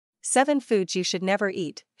7 foods you should never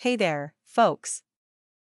eat. Hey there, folks.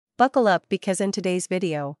 Buckle up because in today's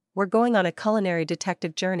video, we're going on a culinary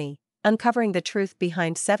detective journey, uncovering the truth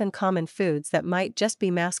behind 7 common foods that might just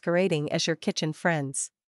be masquerading as your kitchen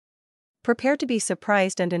friends. Prepare to be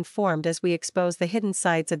surprised and informed as we expose the hidden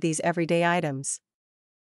sides of these everyday items.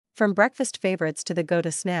 From breakfast favorites to the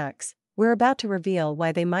go-to snacks, we're about to reveal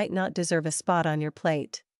why they might not deserve a spot on your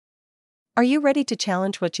plate. Are you ready to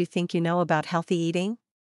challenge what you think you know about healthy eating?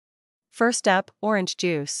 First up, orange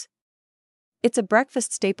juice. It's a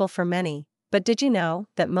breakfast staple for many, but did you know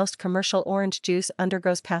that most commercial orange juice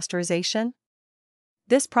undergoes pasteurization?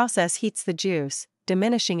 This process heats the juice,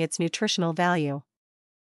 diminishing its nutritional value,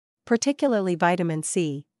 particularly vitamin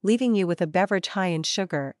C, leaving you with a beverage high in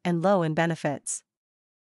sugar and low in benefits.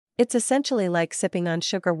 It's essentially like sipping on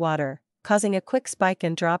sugar water, causing a quick spike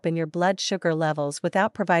and drop in your blood sugar levels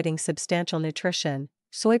without providing substantial nutrition.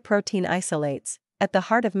 Soy protein isolates. At the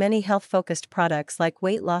heart of many health-focused products like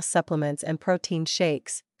weight loss supplements and protein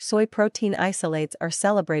shakes, soy protein isolates are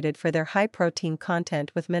celebrated for their high protein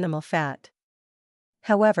content with minimal fat.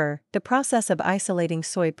 However, the process of isolating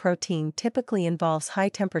soy protein typically involves high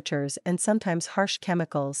temperatures and sometimes harsh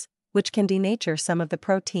chemicals, which can denature some of the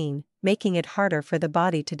protein, making it harder for the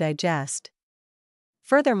body to digest.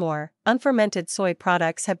 Furthermore, unfermented soy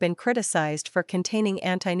products have been criticized for containing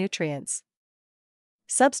anti-nutrients,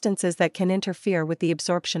 substances that can interfere with the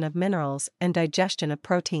absorption of minerals and digestion of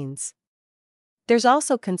proteins. There's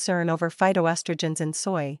also concern over phytoestrogens in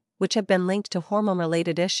soy, which have been linked to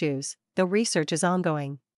hormone-related issues, though research is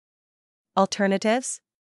ongoing. Alternatives?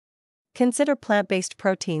 Consider plant-based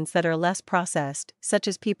proteins that are less processed, such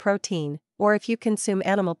as pea protein, or if you consume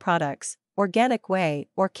animal products, organic whey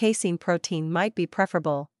or casein protein might be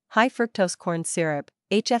preferable. High fructose corn syrup,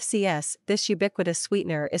 HFCS. This ubiquitous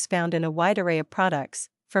sweetener is found in a wide array of products,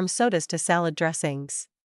 from sodas to salad dressings.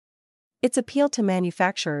 Its appeal to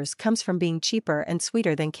manufacturers comes from being cheaper and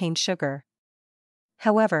sweeter than cane sugar.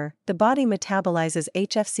 However, the body metabolizes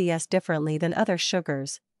HFCS differently than other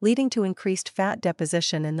sugars, leading to increased fat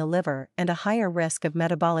deposition in the liver and a higher risk of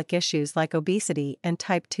metabolic issues like obesity and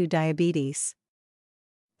type 2 diabetes.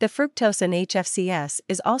 The fructose in HFCS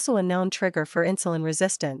is also a known trigger for insulin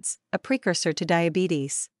resistance, a precursor to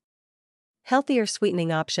diabetes. Healthier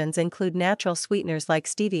sweetening options include natural sweeteners like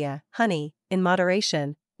stevia, honey, in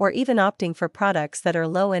moderation, or even opting for products that are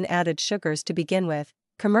low in added sugars to begin with.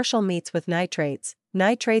 Commercial meats with nitrates.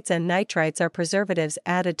 Nitrates and nitrites are preservatives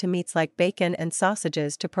added to meats like bacon and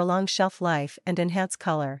sausages to prolong shelf life and enhance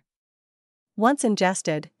color. Once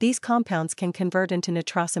ingested, these compounds can convert into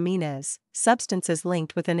nitrosamines, substances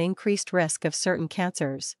linked with an increased risk of certain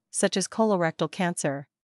cancers, such as colorectal cancer.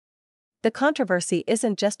 The controversy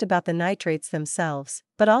isn't just about the nitrates themselves,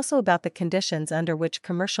 but also about the conditions under which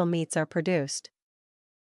commercial meats are produced,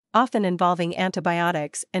 often involving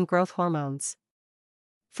antibiotics and growth hormones.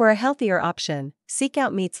 For a healthier option, seek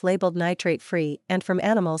out meats labeled nitrate-free and from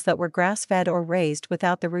animals that were grass-fed or raised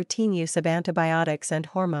without the routine use of antibiotics and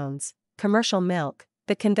hormones. Commercial milk.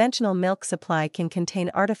 The conventional milk supply can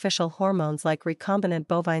contain artificial hormones like recombinant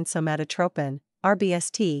bovine somatotropin,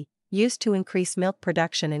 RBST, used to increase milk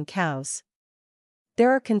production in cows.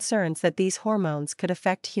 There are concerns that these hormones could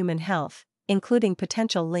affect human health, including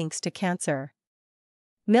potential links to cancer.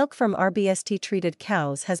 Milk from RBST-treated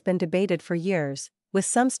cows has been debated for years, with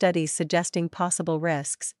some studies suggesting possible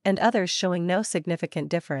risks and others showing no significant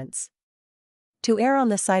difference. To err on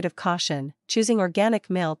the side of caution, choosing organic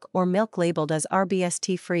milk or milk labeled as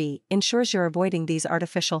RBST-free ensures you're avoiding these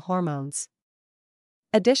artificial hormones.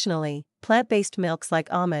 Additionally, plant-based milks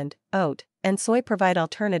like almond, oat, and soy provide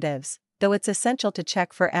alternatives, though it's essential to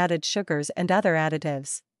check for added sugars and other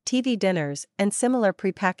additives. TV dinners and similar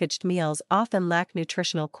prepackaged meals often lack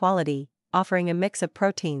nutritional quality, offering a mix of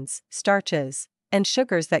proteins, starches, and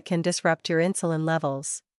sugars that can disrupt your insulin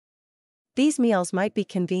levels. These meals might be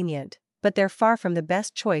convenient, but they're far from the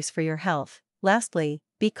best choice for your health. Lastly,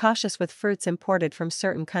 be cautious with fruits imported from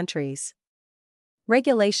certain countries.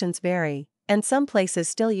 Regulations vary, and some places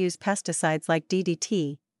still use pesticides like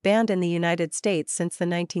DDT, banned in the United States since the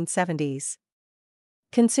 1970s.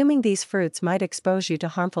 Consuming these fruits might expose you to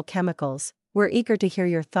harmful chemicals. We're eager to hear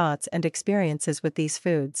your thoughts and experiences with these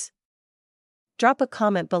foods. Drop a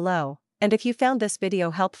comment below, and if you found this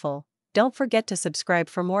video helpful, don't forget to subscribe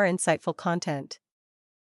for more insightful content.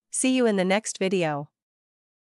 See you in the next video.